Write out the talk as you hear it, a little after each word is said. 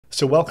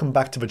So welcome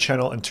back to the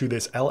channel, and to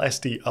this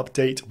LSD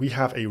update. We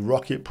have a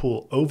rocket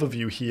pool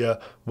overview here.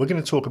 We're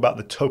going to talk about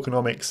the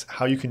tokenomics,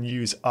 how you can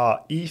use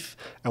rETH,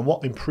 and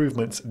what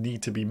improvements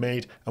need to be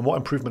made and what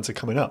improvements are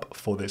coming up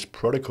for this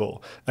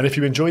protocol. And if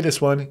you enjoy this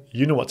one,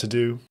 you know what to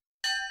do.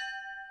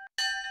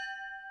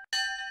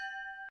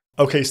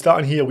 Okay,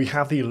 starting here, we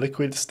have the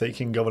liquid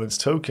staking governance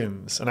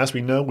tokens. And as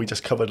we know, we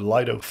just covered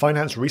Lido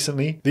Finance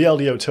recently. The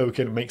LDO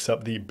token makes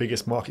up the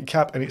biggest market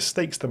cap and it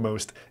stakes the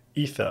most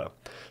Ether.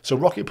 So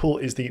Rocket Pool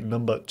is the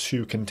number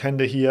 2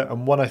 contender here,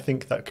 and one I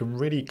think that can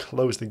really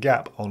close the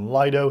gap on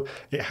Lido.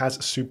 It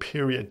has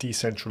superior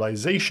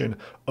decentralization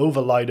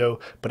over Lido,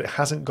 but it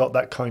hasn't got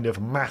that kind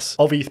of mass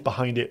of ETH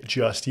behind it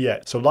just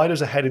yet. So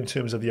Lido's ahead in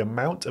terms of the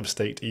amount of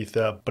staked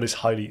Ether, but is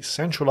highly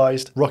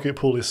centralized. Rocket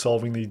Pool is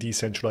solving the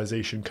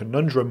decentralization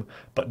conundrum,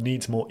 but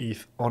needs more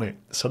ETH on it.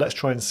 So let's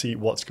try and see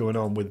what's going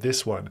on with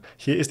this one.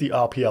 Here is the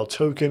RPL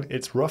token.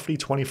 It's roughly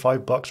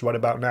 25 bucks right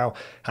about now.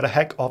 Had a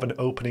heck of an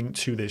opening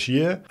to this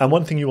year. And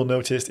one thing you will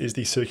notice is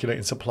the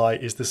circulating supply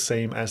is the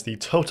same as the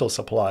total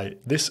supply.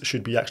 This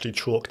should be actually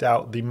chalked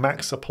out. The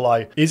max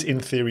supply is in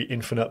theory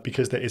infinite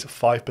because there is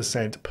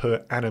 5%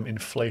 per annum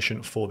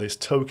inflation for this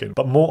token.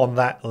 But more on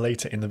that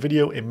later in the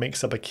video. It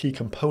makes up a key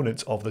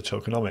component of the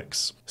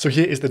tokenomics. So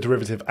here is the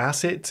derivative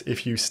asset.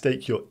 If you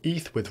stake your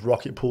ETH with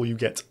Rocket Pool, you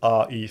get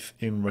rETH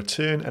in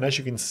return. And as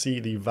you can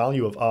see, the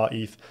value of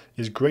rETH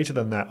is greater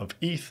than that of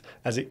ETH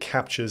as it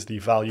captures the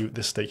value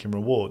the staking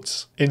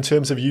rewards. In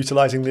terms of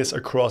utilizing this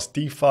across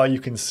DeFi, you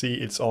can see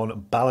it's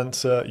on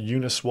Balancer,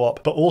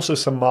 Uniswap, but also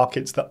some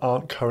markets that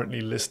aren't currently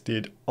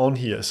listed on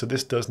here. So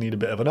this does need a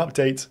bit of an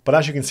update. But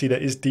as you can see, there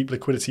is deep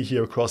liquidity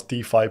here across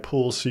DeFi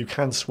pools, so you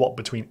can swap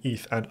between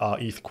ETH and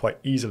rETH quite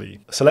easily.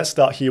 So let's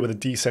start here with the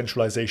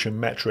decentralization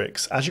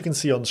metrics. As you can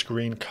see on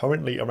screen,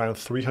 currently around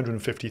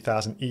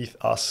 350,000 ETH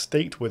are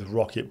staked with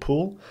Rocket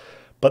Pool.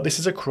 But this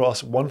is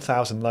across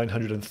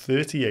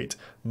 1,938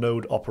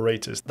 node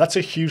operators. That's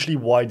a hugely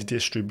wide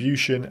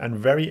distribution and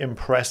very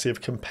impressive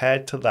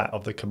compared to that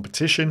of the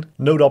competition.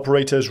 Node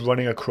operators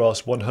running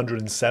across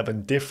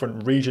 107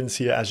 different regions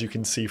here, as you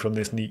can see from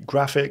this neat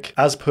graphic.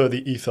 As per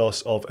the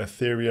ethos of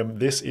Ethereum,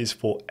 this is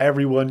for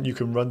everyone. You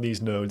can run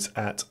these nodes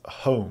at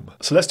home.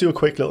 So let's do a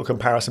quick little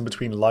comparison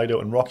between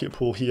Lido and Rocket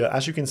Pool here.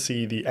 As you can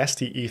see, the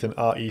STETH and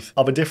rETH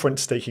are the different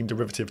staking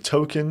derivative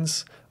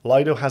tokens.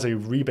 Lido has a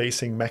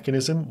rebasing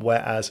mechanism,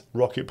 whereas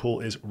Rocket Pool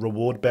is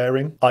reward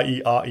bearing,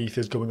 i.e. rETH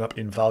is going up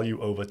in value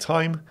over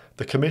time.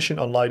 The commission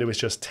on Lido is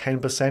just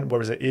 10%,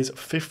 whereas it is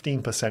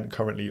 15%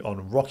 currently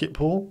on Rocket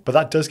Pool. But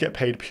that does get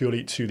paid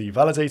purely to the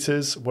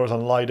validators, whereas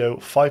on Lido,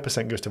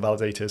 5% goes to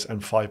validators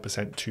and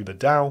 5% to the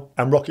DAO.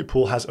 And Rocket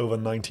Pool has over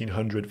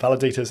 1,900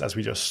 validators, as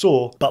we just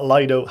saw, but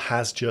Lido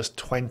has just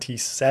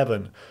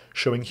 27,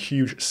 showing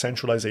huge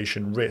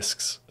centralization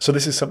risks. So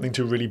this is something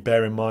to really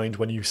bear in mind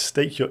when you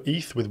stake your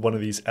ETH with one of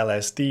these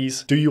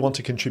LSDs. Do you want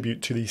to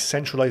contribute to the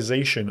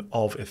centralization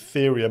of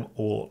Ethereum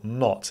or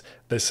not?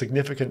 There's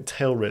significant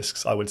tail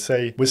risks, I would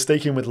say, with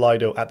staking with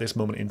Lido at this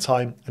moment in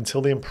time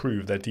until they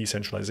improve their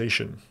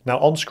decentralization. Now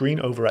on screen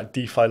over at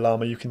DeFi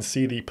Llama, you can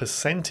see the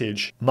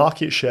percentage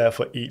market share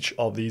for each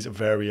of these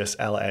various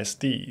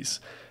LSDs.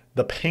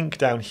 The pink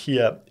down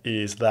here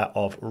is that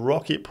of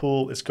Rocket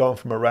Pool. It's gone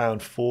from around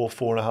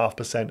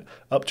 4.5%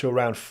 up to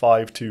around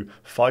 5 to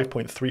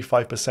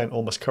 5.35%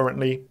 almost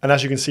currently. And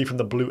as you can see from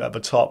the blue at the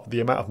top,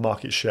 the amount of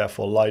market share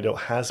for Lido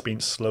has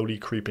been slowly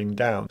creeping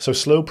down. So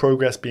slow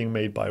progress being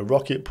made by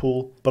Rocket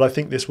Pool, but I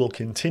think this will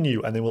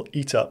continue and they will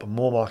eat up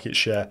more market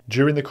share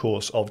during the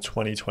course of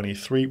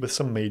 2023 with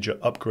some major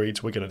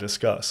upgrades we're going to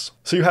discuss.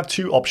 So you have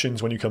two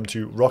options when you come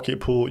to Rocket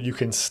Pool. You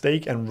can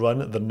stake and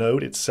run the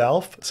node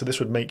itself. So this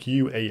would make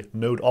you a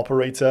node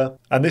operator,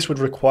 and this would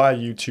require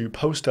you to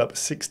post up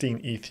 16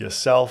 ETH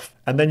yourself,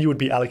 and then you would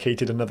be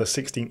allocated another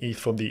 16 ETH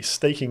from the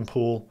staking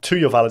pool to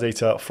your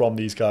validator from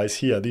these guys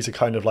here. These are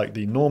kind of like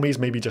the normies,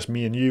 maybe just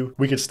me and you.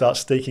 We could start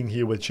staking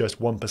here with just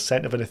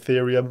 1% of an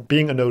Ethereum.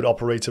 Being a node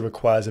operator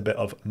requires a bit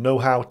of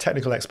know-how,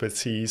 technical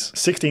expertise,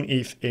 16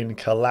 ETH in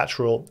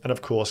collateral, and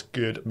of course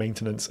good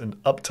maintenance and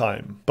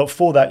uptime. But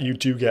for that you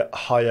do get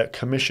higher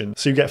commission.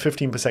 So you get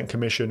 15%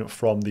 commission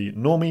from the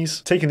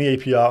normies, taking the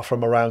APR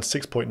from around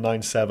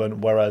 6.97,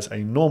 whereas a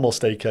normal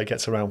staker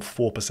gets around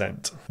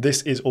 4%.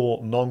 This is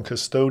all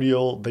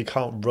non-custodial. They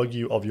can't rug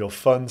you of your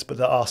funds, but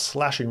there are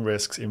slashing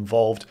risks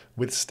involved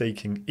with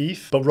staking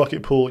ETH. But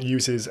Rocket Pool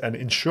uses an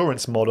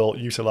insurance model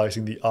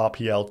utilizing the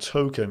RPL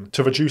token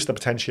to reduce the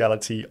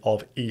potentiality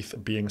of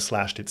ETH being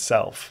slashed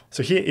itself.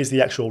 So here is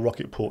the actual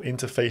Rocket Pool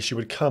interface. You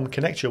would come,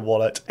 connect your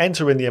wallet,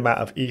 enter in the amount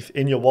of ETH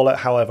in your wallet,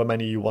 however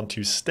many you want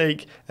to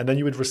stake, and then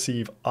you would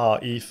receive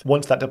rETH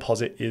once that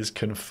deposit is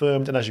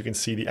confirmed. And as you can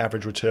see, the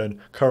average return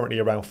currently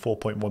around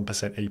 4.1%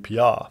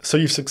 APR. So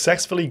you've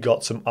successfully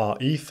got some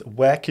rETH.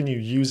 Where can you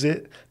use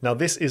it? Now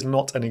this is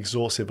not an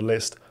exhaustive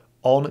list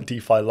on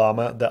DeFi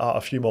Llama. There are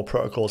a few more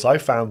protocols I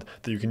found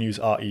that you can use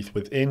rETH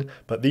within,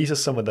 but these are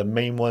some of the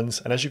main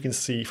ones. And as you can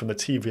see from the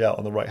TVL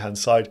on the right hand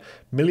side,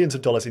 millions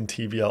of dollars in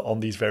TVL on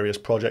these various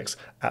projects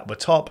at the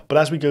top. But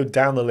as we go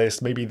down the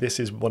list, maybe this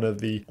is one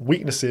of the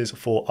weaknesses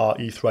for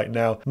rETH right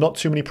now. Not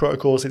too many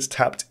protocols it's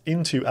tapped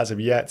into as of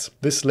yet.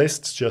 This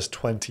list's just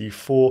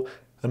 24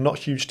 and not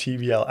huge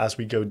TVL as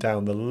we go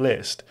down the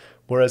list.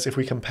 Whereas if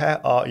we compare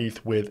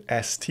rETH with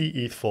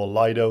STETH for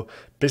Lido,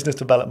 business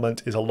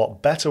development is a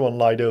lot better on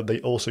Lido.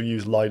 They also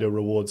use Lido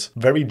rewards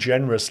very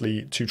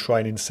generously to try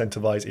and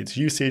incentivize its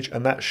usage,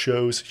 and that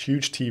shows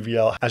huge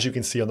TVL, as you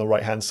can see on the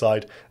right hand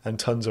side, and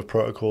tons of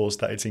protocols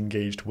that it's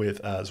engaged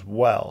with as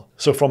well.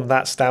 So from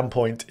that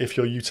standpoint, if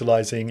you're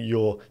utilizing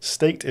your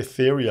staked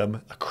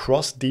Ethereum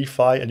across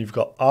DeFi and you've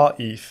got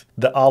rETH,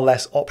 there are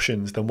less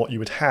options than what you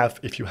would have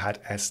if you had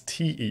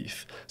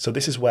STETH. So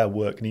this is where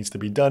work needs to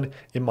be done,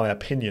 in my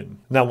opinion.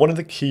 Now, one of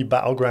the key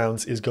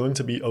battlegrounds is going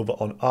to be over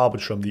on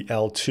Arbitrum, the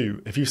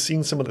L2. If you've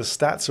seen some of the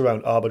stats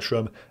around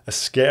Arbitrum, a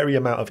scary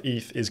amount of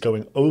ETH is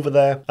going over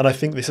there. And I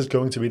think this is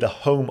going to be the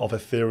home of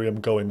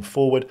Ethereum going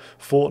forward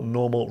for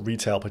normal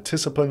retail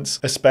participants,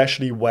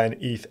 especially when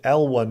ETH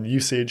L1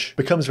 usage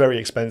becomes very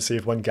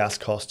expensive when gas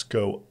costs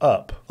go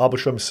up.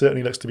 Arbitrum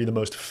certainly looks to be the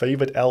most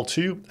favored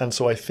L2. And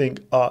so I think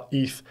our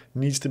ETH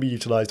needs to be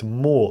utilized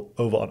more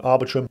over on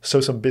Arbitrum.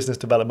 So some business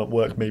development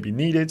work may be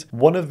needed.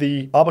 One of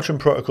the Arbitrum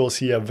protocols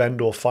here, vendor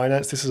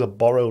finance, this is a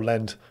borrow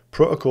lend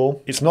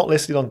protocol. It's not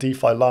listed on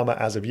DeFi Llama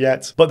as of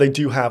yet, but they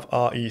do have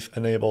rETH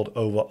enabled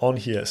over on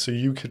here. So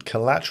you could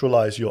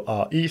collateralize your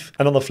rETH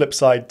and on the flip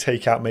side,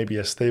 take out maybe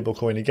a stable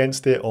coin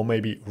against it or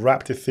maybe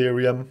wrapped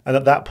Ethereum. And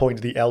at that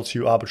point, the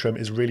L2 Arbitrum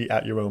is really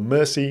at your own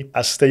mercy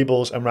as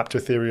stables and wrapped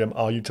Ethereum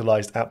are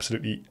utilized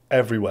absolutely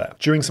everywhere.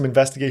 During some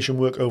investigation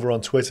work over on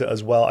Twitter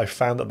as well, I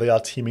found that they are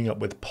teaming up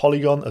with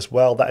Polygon as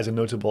well. That is a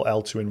notable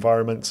L2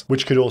 environment,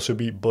 which could also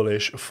be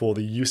bullish for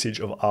the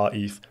usage of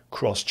rETH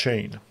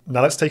cross-chain.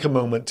 Now let's take a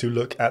moment to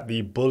look at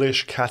the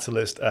bullish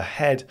catalyst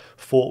ahead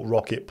for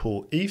Rocket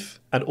Pool ETH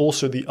and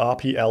also the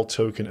RPL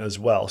token as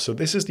well. So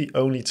this is the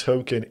only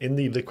token in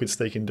the liquid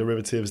staking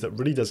derivatives that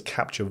really does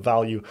capture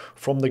value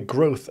from the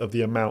growth of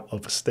the amount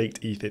of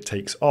staked ETH it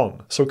takes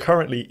on. So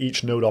currently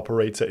each node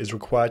operator is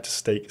required to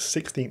stake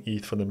 16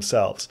 ETH for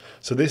themselves.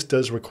 So this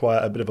does require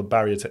a bit of a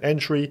barrier to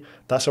entry.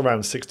 That's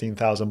around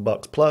 16,000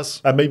 bucks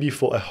plus. And maybe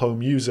for a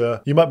home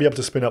user, you might be able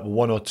to spin up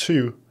one or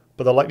two,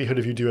 but the likelihood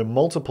of you doing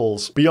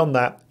multiples beyond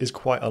that is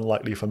quite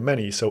unlikely for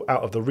many, so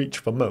out of the reach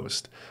for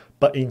most.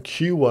 But in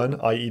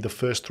Q1, i.e. the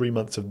first 3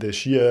 months of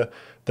this year,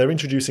 they're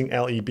introducing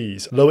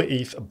LEBs, lower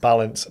ETH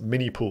balance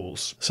mini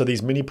pools. So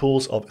these mini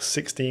pools of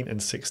 16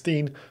 and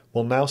 16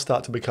 will now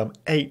start to become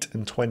 8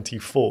 and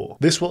 24.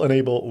 This will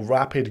enable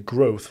rapid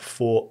growth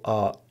for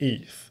our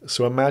ETH.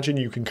 So imagine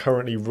you can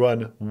currently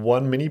run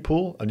one mini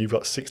pool and you've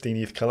got 16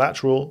 ETH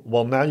collateral.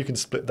 Well, now you can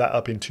split that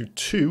up into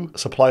two,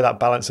 supply that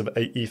balance of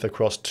 8 ETH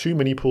across two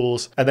mini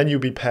pools, and then you'll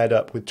be paired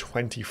up with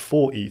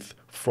 24 ETH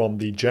from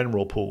the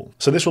general pool.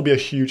 So this will be a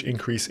huge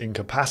increase in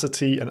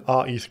capacity, and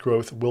rETH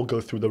growth will go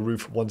through the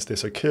roof once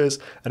this occurs,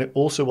 and it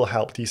also will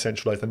help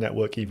decentralize the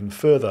network even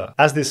further.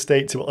 As this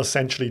states, it will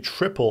essentially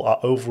triple our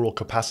overall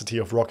capacity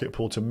of Rocket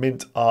Pool to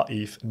mint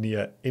rETH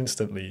near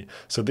instantly.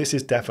 So this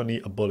is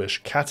definitely a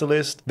bullish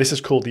catalyst. This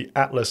is called the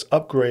Atlas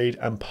upgrade,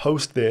 and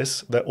post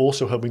this, they're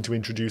also hoping to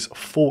introduce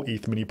 4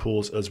 ETH mini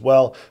pools as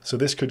well. So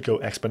this could go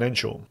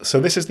exponential. So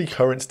this is the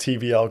current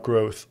TVL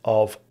growth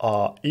of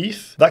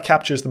rETH. That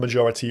captures the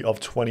majority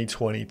of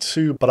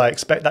 2022, but I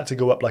expect that to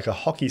go up like a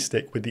hockey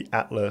stick with the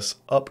Atlas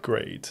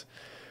upgrade.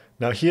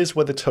 Now here's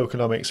where the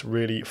tokenomics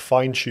really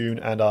fine-tune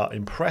and are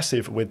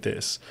impressive with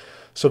this.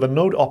 So the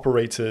node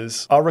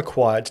operators are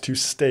required to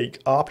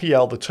stake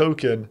RPL, the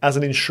token, as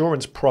an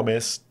insurance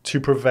promise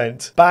to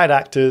prevent bad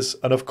actors.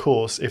 And of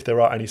course, if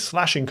there are any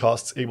slashing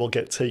costs, it will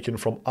get taken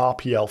from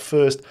RPL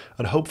first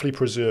and hopefully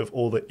preserve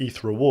all the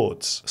ETH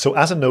rewards. So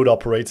as a node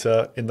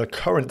operator in the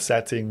current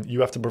setting, you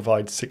have to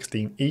provide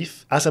 16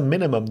 ETH. As a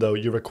minimum though,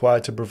 you're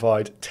required to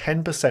provide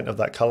 10% of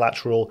that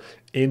collateral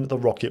in the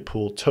Rocket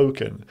Pool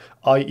token,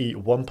 i.e.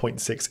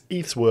 1.6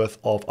 ETH's worth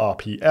of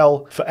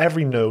RPL for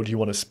every node you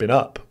want to spin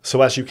up.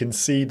 So as you can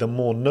see, the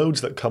more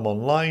nodes that come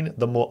online,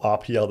 the more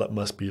RPL that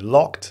must be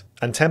locked.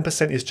 And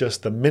 10% is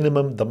just the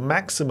minimum. The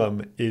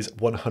maximum is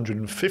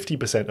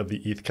 150% of the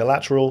ETH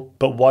collateral.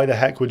 But why the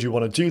heck would you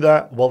want to do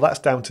that? Well, that's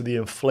down to the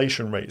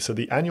inflation rate. So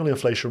the annual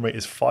inflation rate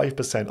is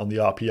 5% on the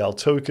RPL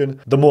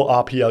token. The more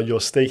RPL you're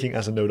staking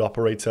as a node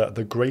operator,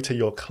 the greater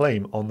your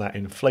claim on that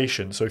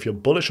inflation. So if you're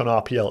bullish on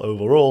RPL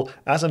overall,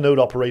 as a node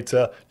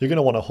operator, you're going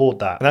to want to hoard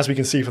that. And as we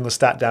can see from the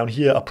stat down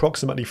here,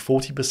 approximately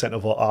 40%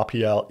 of our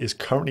RPL is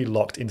currently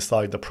locked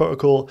inside the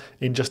protocol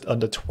in just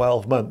under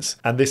 12 months.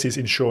 And this is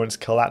insurance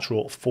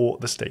collateral for for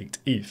the staked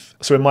ETH.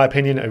 So in my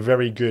opinion, a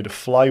very good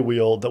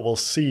flywheel that will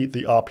see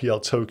the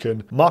RPL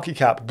token market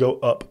cap go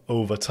up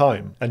over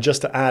time. And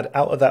just to add,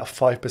 out of that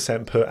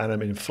 5% per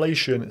annum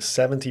inflation,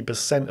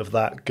 70% of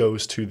that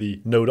goes to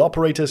the node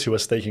operators who are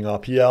staking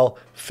RPL,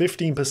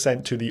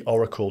 15% to the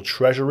Oracle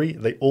Treasury,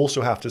 they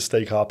also have to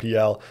stake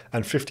RPL,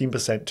 and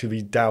 15% to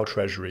the DAO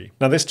Treasury.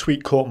 Now this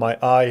tweet caught my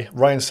eye.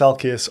 Ryan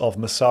Salkis of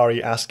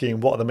Masari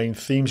asking what are the main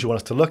themes you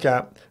want us to look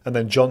at, and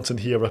then Johnson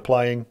here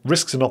replying,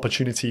 risks and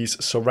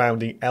opportunities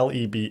surrounding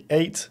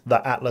LEB8,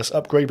 that Atlas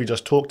upgrade we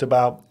just talked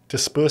about,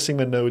 dispersing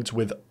the nodes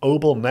with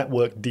Obel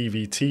Network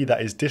DVT,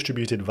 that is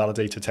distributed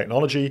validator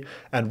technology,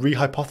 and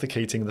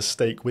rehypothecating the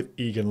stake with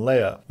Eagan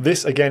Layer.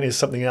 This again is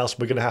something else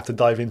we're going to have to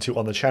dive into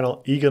on the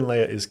channel. Eagan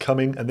Layer is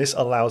coming, and this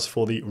allows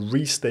for the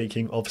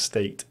restaking of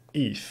staked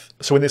ETH.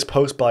 So in this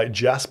post by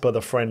Jasper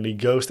the Friendly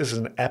Ghost, this is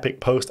an epic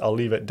post, I'll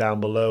leave it down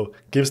below,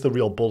 gives the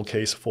real bull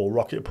case for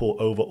Rocket Pool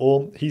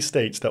overall. He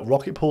states that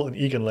Rocket Pool and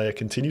Eagan Layer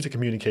continue to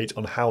communicate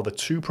on how the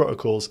two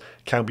protocols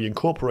can be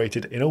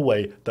incorporated in a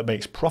way that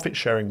makes profit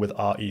sharing with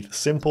rETH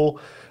simple,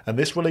 and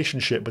this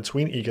relationship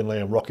between Eagan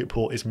Layer and Rocket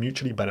Pool is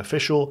mutually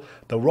beneficial.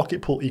 The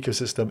Rocket Pool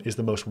ecosystem is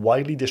the most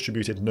widely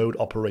distributed node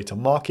operator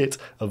market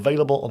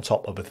available on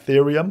top of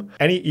Ethereum.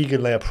 Any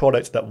Eagan Layer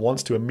product that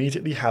wants to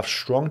immediately have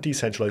strong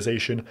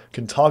decentralization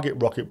can target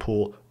Rocket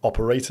Pool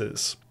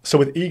operators. So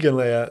with Eagan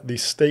Layer, the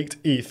staked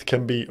ETH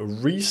can be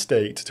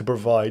restaked to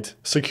provide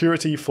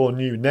security for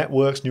new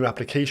networks, new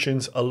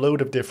applications, a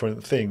load of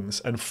different things.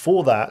 And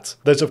for that,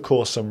 there's of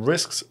course some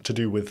risks to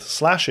do with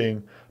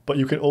slashing, but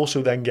you can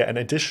also then get an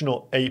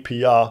additional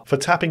APR for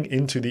tapping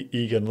into the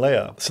Eagan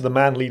Layer. So the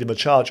man leading the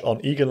charge on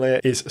Eagan Layer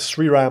is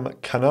Sriram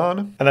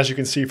Kannan. And as you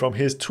can see from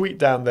his tweet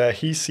down there,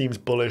 he seems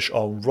bullish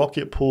on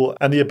Rocket Pool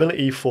and the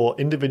ability for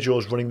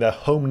individuals running their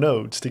home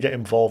nodes to get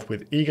involved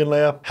with Eagan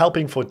Layer,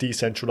 helping for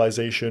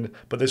decentralization,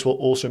 but this will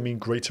also mean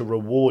greater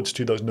rewards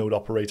to those node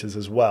operators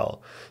as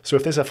well. So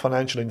if there's a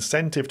financial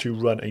incentive to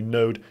run a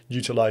node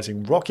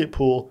utilizing Rocket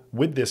Pool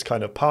with this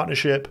kind of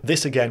partnership,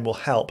 this again will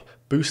help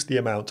boost the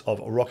amount of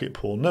Rocket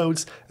Pool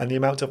nodes and the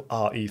amount of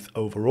rETH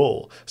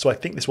overall. So I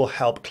think this will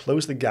help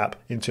close the gap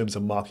in terms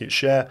of market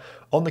share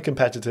on the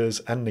competitors,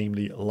 and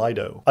namely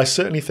Lido. I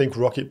certainly think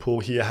Rocket Pool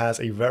here has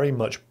a very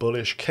much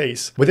bullish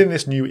case within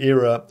this new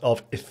era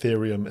of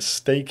Ethereum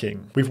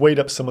staking. We've weighed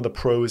up some of the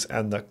pros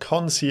and the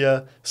cons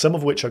here, some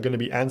of which are going to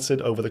be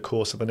answered over the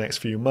course of the next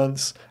few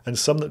months, and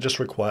some that just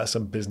require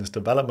some business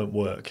development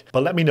work.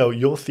 But let me know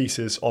your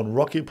thesis on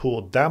Rocket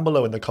Pool down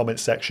below in the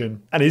comments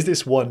section, and is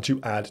this one to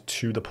add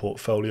to the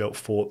portfolio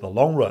for the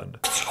long run?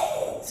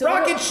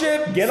 Rocket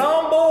ship, get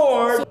on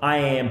board. I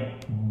am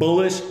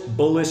bullish,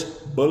 bullish,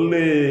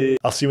 bullish.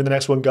 I'll see you in the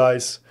next one,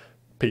 guys.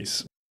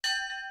 Peace.